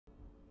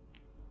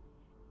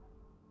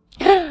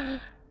A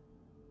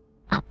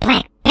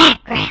black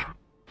background.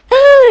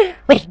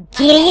 With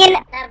Gideon.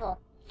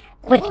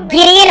 With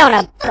Gideon on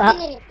a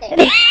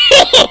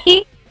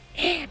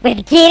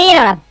with Gideon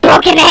on a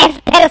broken ass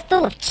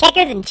pedestal of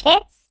checkers and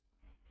chess.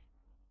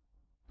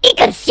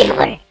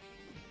 Inconceivable.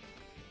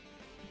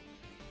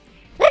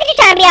 Look at you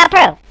trying to be all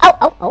pro.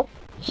 Oh.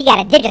 He got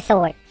a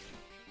digisword.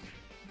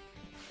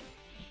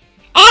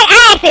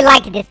 I actually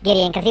liked this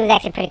Gideon because he was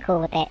actually pretty cool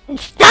with that.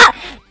 Stop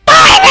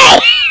firing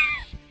me!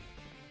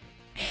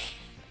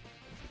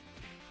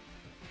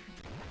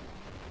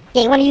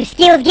 Yeah, you want to use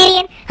skills,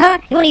 Gideon? Huh?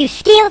 You want to use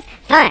skills?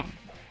 Fine.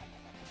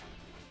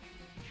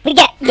 We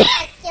got... skills.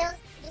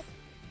 Just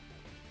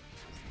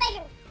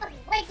fucking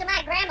wait till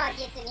my grandma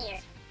gets in here.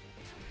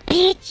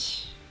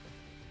 Bitch.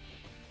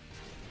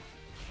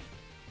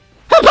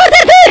 Put the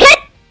food!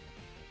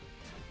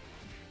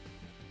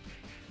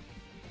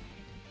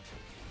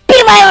 Beat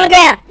him right on the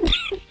ground.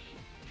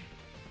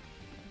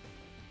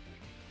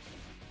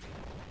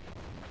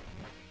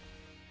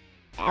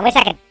 I wish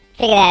I could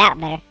figure that out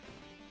better.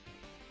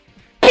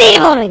 Beat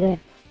him on the ground.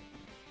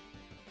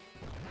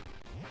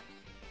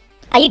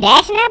 Are you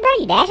dashing out, bro?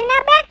 You dashing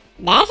out, bro?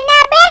 Dashing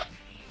out, bro?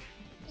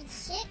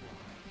 Shit.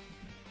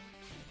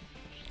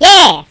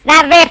 Yeah, it's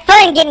not very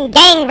fun getting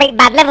gang raped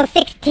by level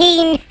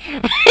 16. Is it?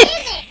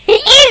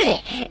 Is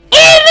it?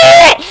 Is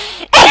it?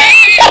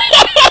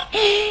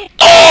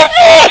 Is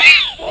it?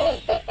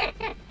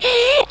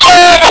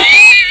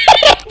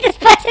 Just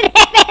punching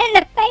that man in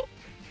the face.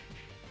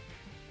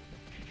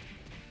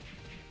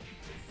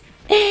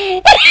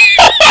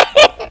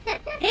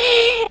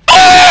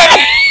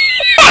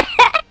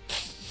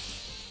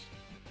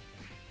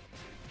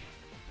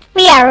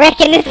 We are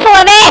wrecking this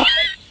poor man.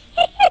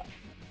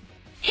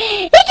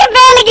 He can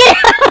barely get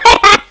up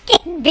without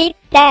getting beat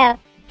down.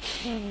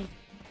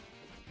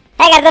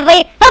 I got some for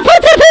you. I'll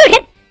put some food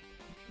in.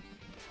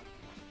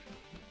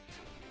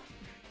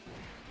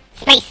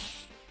 Space.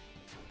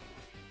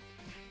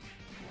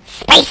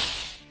 Space.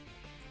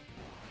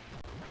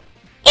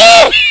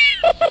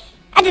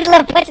 I just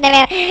love punching him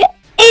out.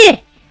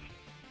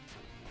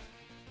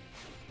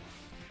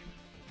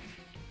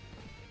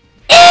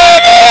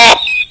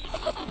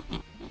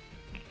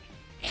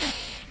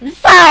 I'm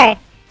sorry.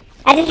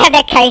 I just have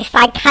that kind of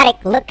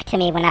psychotic look to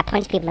me when I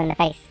punch people in the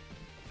face.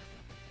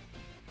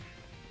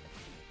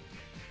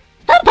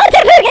 I'll punch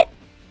him.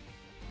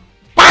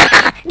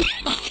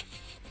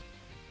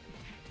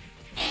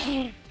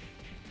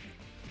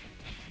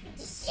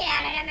 Shit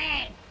out of the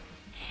man.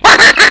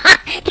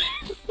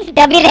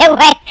 Don't be that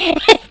way.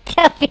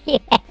 Don't be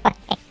that way.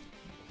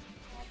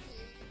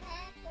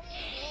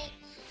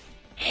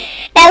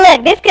 Now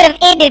look, this could have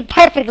ended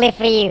perfectly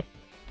for you,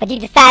 but you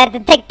decided to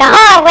take the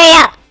hard way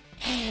out.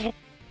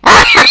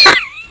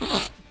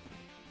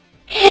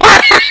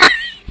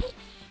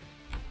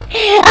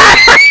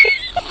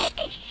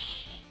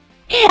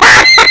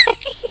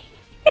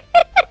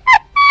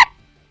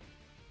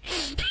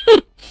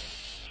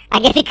 I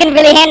guess he couldn't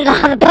really handle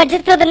all the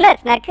punches to the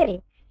nuts, now could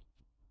he?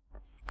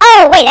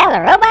 Oh, wait, that was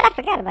a robot? I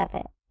forgot about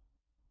that.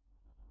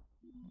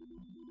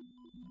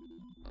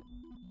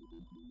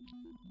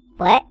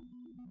 What?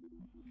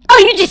 Oh,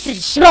 you're just a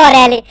smart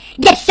aleck.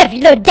 Get yourself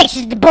your little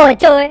Dexter's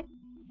laboratory.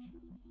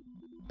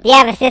 Do you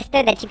have a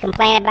sister that you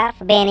complain about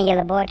for being in your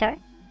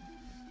laboratory?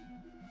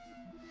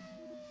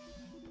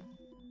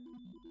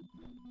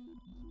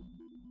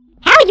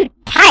 How are you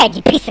tired,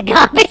 you piece of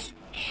garbage?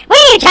 We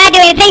didn't even try to do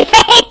anything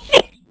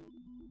fancy.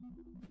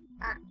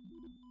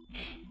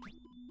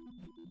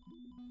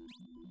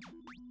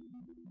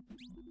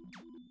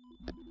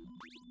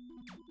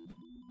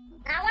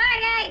 Not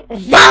working!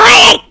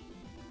 Sorry!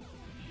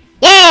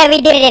 Yeah,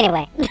 we did it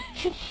anyway.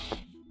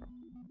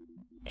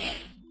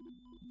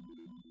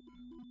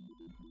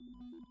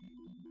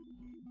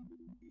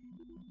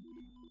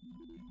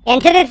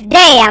 And to this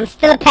day, I'm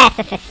still a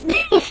pacifist.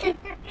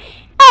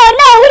 Oh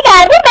no,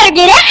 we better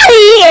get out of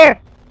here!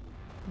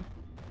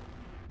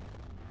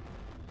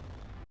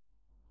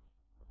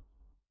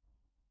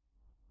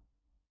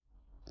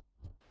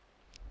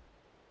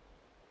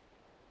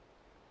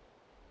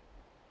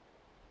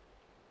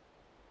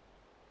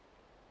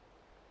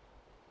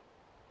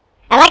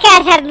 I like how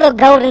it had a little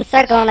golden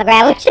circle on the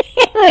ground, which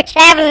we're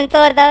traveling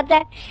towards the whole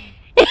time.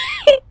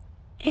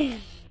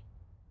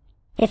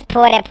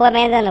 That poor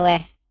man's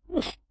underwear.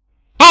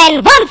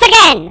 And once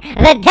again,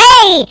 the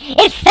day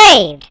is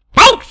saved,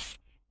 thanks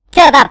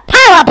to the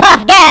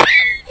Powerpuff Girl.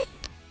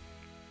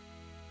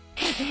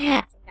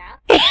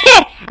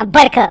 I'm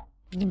Buttercup,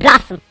 you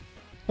Blossom,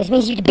 which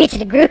means you the bitch of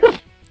the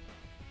group.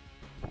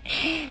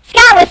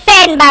 Scott was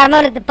saddened by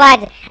Ramona's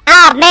departure.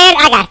 Oh man,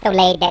 I got so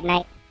laid that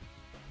night.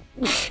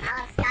 All of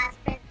Scott's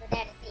friends were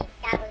there to see.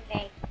 Scott was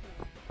very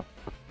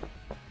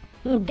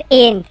confused. The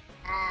end.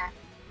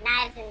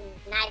 Knives and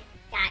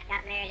Scott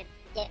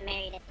get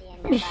married at the end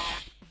of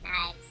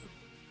Knives.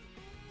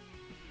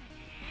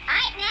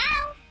 Alright,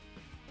 now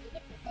you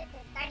get to sit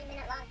through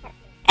 30-minute long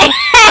cutscenes.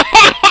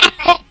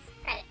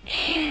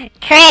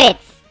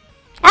 Credits.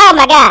 Oh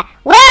my god.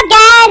 Well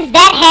guys,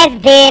 that has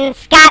been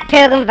Scott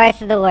Pilgrim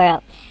vs. the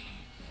World.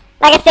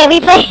 Like I said, we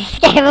played this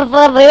game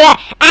before, but I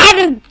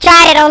haven't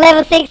tried it on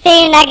level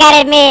 16, and I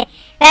gotta admit,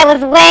 that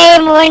was way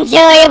more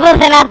enjoyable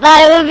than I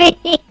thought it would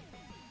be.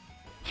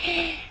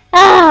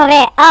 Oh,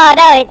 man. Oh,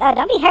 no. Oh,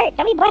 don't be hurt.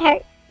 Don't be butt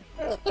hurt.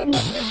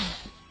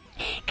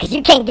 Because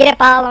you can't get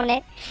up all on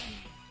it.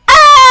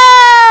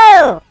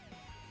 Oh!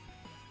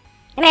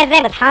 That man's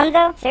name was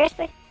Hanzo?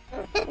 Seriously?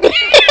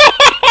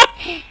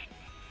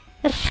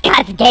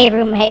 Scott's gay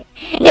roommate.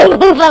 They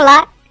move a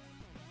lot.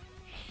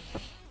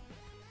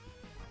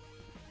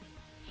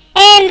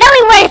 And though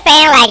we weren't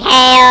saying like,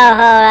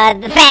 hey,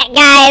 the fat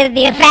guy is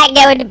the fat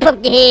guy with the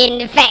pokey head,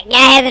 and the fat guy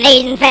has an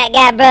Asian fat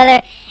guy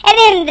brother. At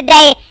the end of the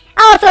day,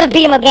 all sort of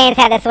beat 'em up games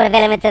have that sort of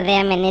element to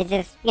them, and it's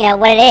just, you know,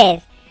 what it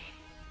is.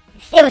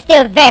 It was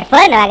still very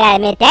fun, though, I gotta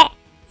admit that.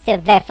 Still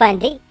very fun,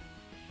 indeed.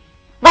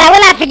 What I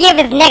will not forgive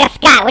is Nigga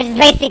Scott, which is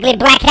basically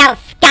blacked out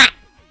Scott.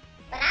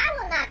 But I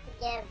will not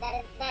forgive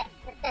that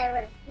there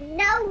was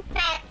no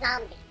fat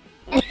zombies.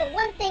 That's the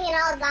one thing in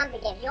all zombie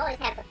games. You always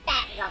have the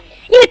fat zombies.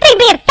 You would think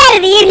being fat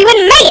as he is, he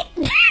wouldn't make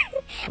it.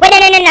 Wait,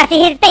 no. See,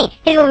 here's the thing.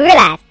 Here's what we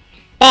realized.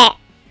 That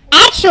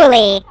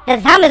actually, the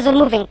zombies were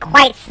moving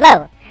quite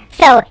slow.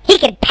 So he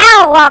could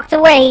power walk to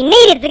where he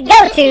needed to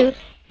go to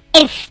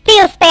and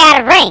still stay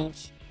out of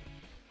range.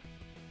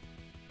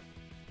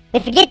 We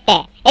forget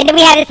that. And then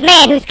we have this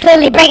man who's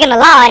clearly breaking the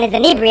law and is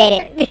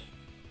inebriated.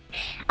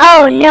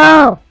 Oh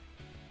no!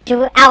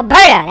 To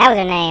Alberta, that was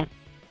her name.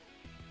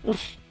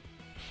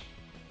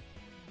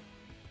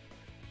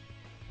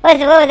 What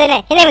was her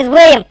name? His name was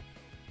William.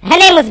 Her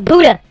name was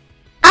Buddha.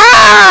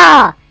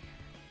 Oh!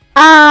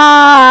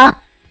 Oh!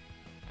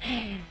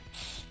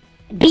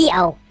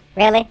 B.O.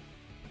 Really?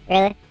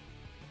 Really?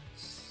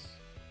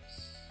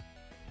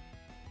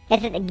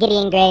 This is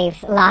Gideon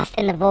Graves, lost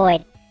in the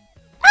void.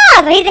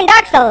 Oh, so he's in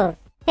Dark Souls.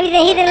 He's in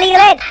League of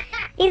Legends.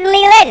 He's in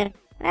League of Legends.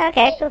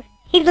 Okay, cool.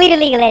 He's leader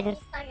League of Legends.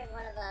 He's fucking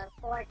one of the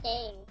 4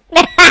 kings.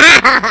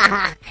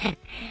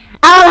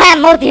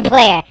 Online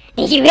multiplayer.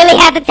 Did you really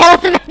have to tell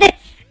us about this?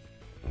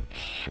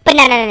 But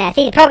no.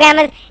 See, the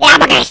programmers,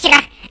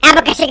 Abakashika,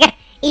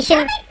 Ishin,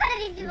 Don't make fun of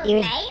these people's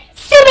names.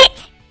 Sumit,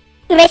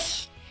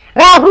 Umish,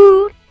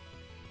 Rahu,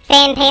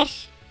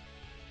 Sandpash,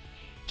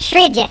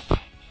 Shrijith.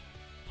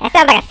 That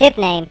sounds like a Sith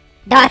name.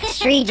 Darth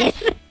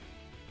Shrijith.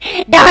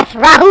 Darth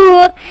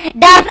Rahu,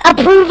 Darth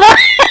Apurva,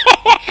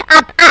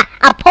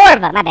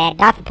 Apurva, my bad.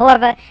 Darth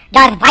Apurva,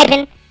 Darth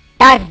Vipin,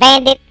 Darth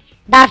Bandit,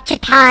 Darth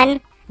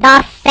Chitan,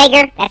 Darth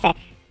Sager, that's it.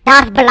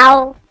 Darth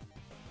Bilal,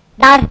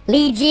 Darth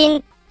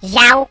Legion,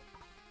 Zhao.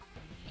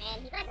 Man,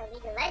 he's like a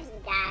League of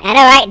Legends guy. I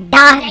know, right?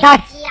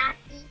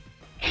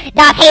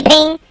 Darth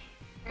Haiping,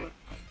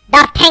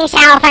 Darth Tang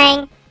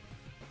Xiaofang,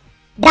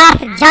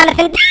 Darth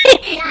Jonathan,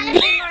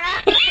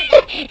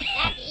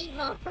 That's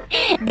evil.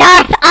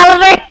 Darth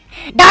Oliver,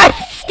 Darth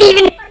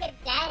Steven. Fucking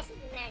Dash is in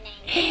their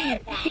name.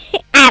 What is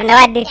that? I have no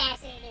idea. Dash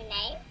is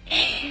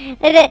in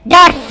their name.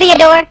 Darth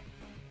Theodore,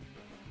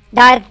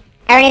 Darth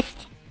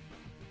Ernest,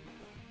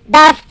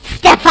 Darth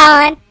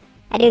Stefan.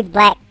 That dude's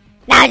black.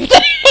 No, I'm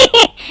just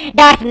kidding.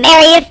 Darth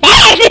Marius. That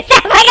actually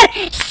sounds like a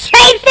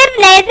straight Sith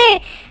name.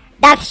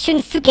 Darth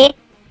Shunsuke.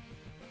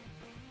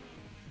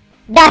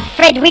 Darth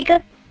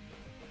Frederica.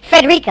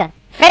 Frederick.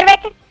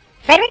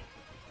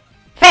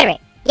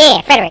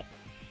 Yeah, Frederick.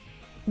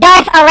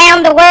 Darth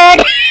Around the World.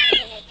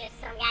 It's just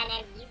some guy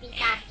named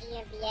Ubisoft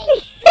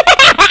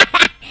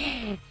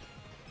GmbH.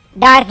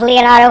 Darth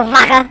Leonardo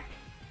Vaca.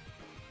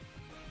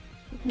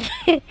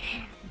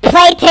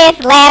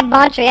 Playtest Lab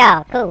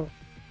Montreal. Cool.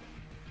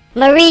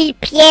 Marie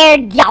Pierre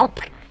Diop.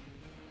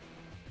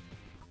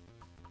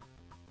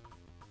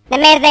 The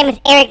man's name is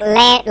Eric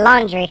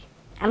Laundry.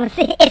 I'm gonna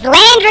say it's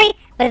Landry,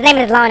 but his name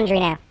is Laundry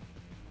now.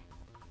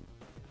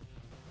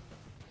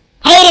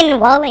 Hayden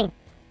Walling.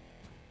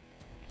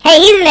 Hey,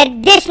 he's an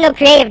additional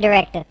creative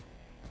director,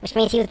 which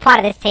means he was part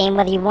of this team,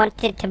 whether you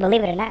wanted to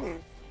believe it or not.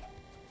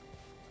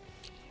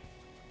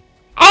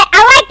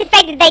 I like the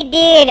fact that they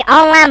did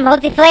online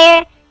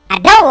multiplayer. I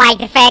don't like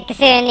the fact,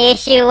 considering the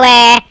issue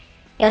where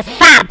it was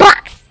 $5.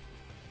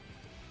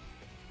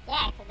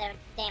 Yeah, because they were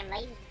damn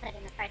lazy to put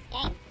in the first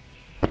game.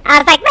 I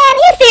was like, man, are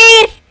you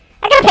serious?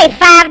 I gotta pay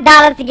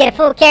 $5 to get a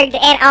full character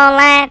and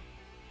online.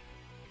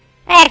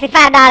 Actually,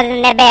 $5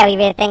 isn't that bad when you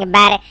really think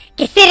about it.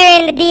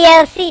 Considering the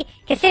DLC,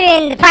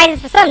 considering the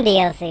prices for some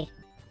DLC.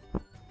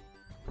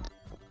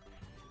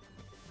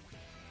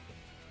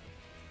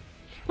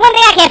 One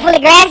thing I can't fully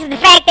grasp is the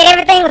fact that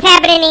everything was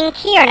happening in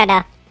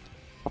Canada.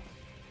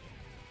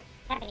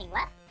 Happening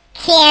what?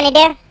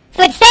 Canada.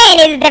 So what you're saying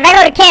is that if I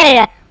go to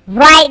Canada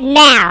right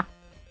now,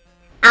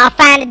 I'll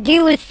find a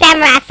dude with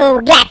samurai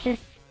sword glasses,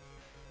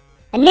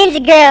 a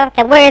ninja girl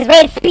that wears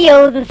red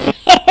speedos and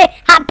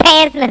hot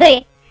pants and a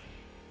hoodie,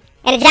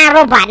 and a giant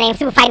robot named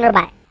Super Fighting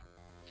Robot.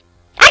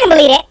 I can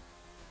believe it.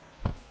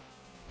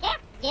 Yeah,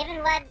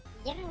 given what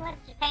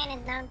Japan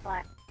is known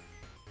for.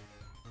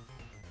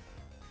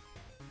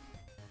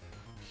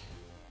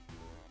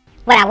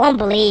 What I won't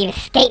believe is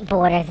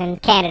skateboarders in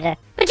Canada.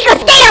 But you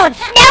gonna skate on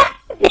snow?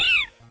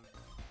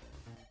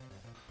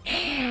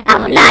 I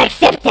will not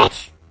accept that.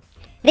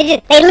 They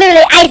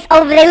literally ice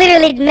over, they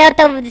literally melt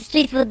over the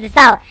streets with the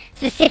salt,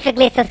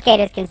 specifically so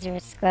skaters can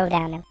scroll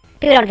down them.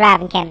 People don't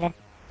drive in Canada.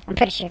 I'm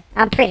pretty sure.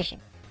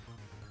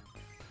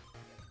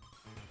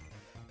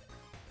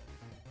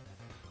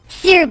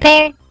 Sir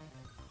Perry.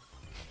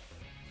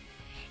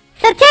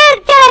 So tell us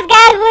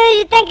guys, what did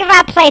you think of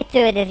our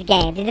playthrough of this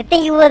game? Did you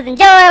think it was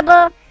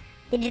enjoyable?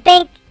 Did you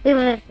think we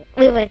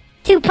were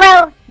too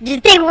pro? Did you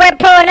think we weren't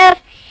pro enough?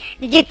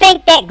 Did you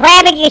think that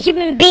grabbing a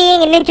human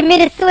being and then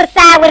committing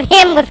suicide with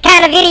him was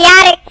kind of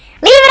idiotic?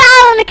 Leave it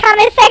all in the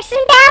comment section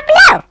down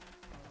below.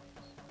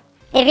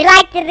 If you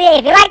liked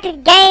the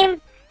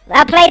game,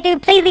 our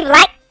playthrough, please leave a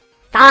like.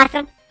 It's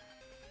awesome.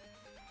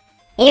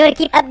 And you want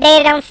to keep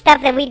updated on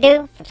stuff that we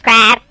do?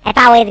 Subscribe. That's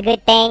always a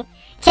good thing.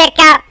 Check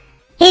out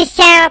his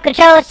channel,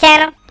 Ctrl's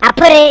channel. I'll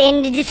put it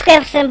in the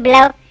description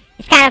below.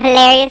 It's kind of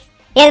hilarious.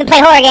 He doesn't play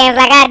horror games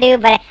like I do,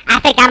 but I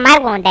think I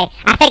might one day.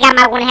 I think I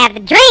might want to have the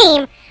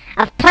dream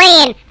of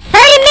playing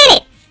 30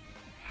 minutes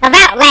of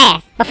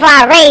Outlast before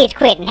I rage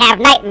quit and have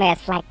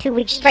nightmares for like 2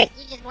 weeks straight.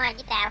 You just want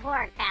to get that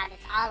horror crowd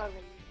that's all over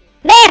you.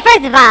 Man,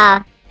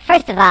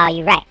 first of all,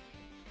 you're right.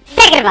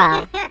 Second of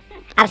all,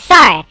 I'm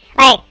sorry.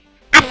 Like,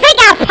 I think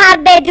I'll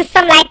probably better do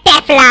something like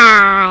that for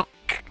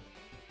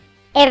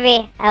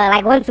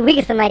like once a week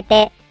or something like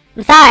that.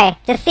 I'm sorry.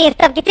 Just seeing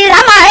stuff get through,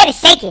 I'm already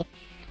shaky.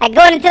 Like,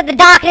 going into the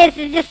darkness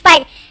is just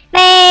like,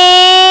 man,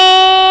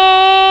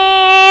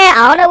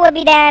 I don't know what'll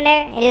be down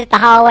there. It's just the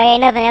hallway,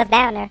 ain't nothing else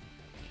down there.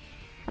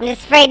 I'm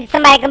just afraid that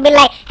somebody can be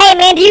like, hey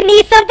man, do you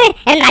need something?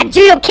 And I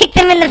drill kick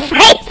them in the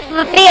face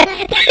for fear.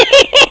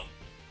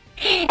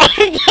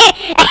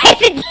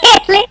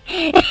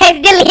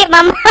 accidentally hit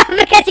my mom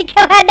because she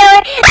come out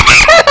nowhere.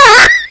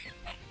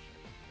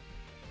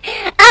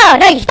 Oh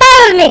no, you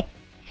startled me.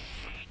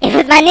 It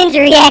was my ninja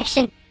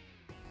reaction.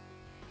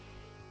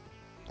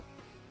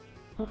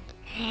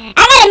 I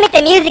gotta admit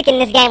the music in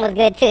this game was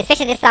good too,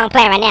 especially this song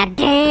playing right now.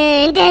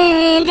 Dun,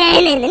 dun, dun,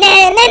 dun, dun,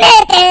 dun,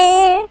 dun,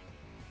 dun.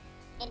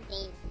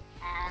 Indeed.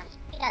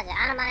 He does it.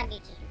 I don't mind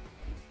beat you.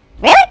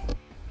 Really?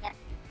 Yep.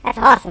 That's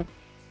awesome.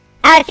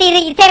 I would see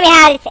that you tell me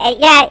how it's,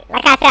 yeah,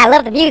 like I said, I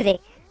love the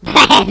music, but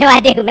I had no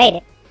idea who made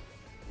it.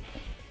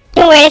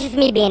 Don't worry, it's just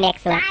me being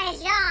excellent.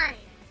 John.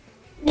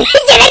 Did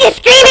they just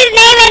scream his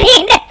name at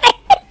me?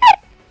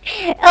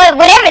 Or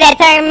whatever that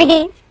term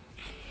means.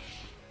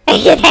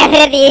 Just have it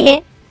at the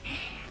end.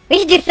 We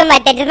should do something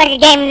like that, just like a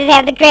game and just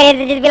have the credits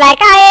and just be like,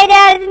 oh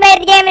yeah, this made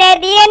the game and at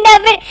the end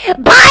of it,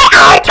 buy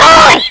our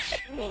toys!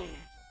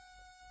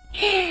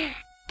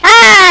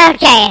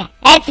 Okay,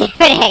 that's it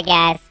for that,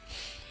 guys.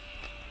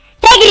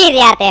 Take it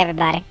easy out there,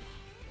 everybody.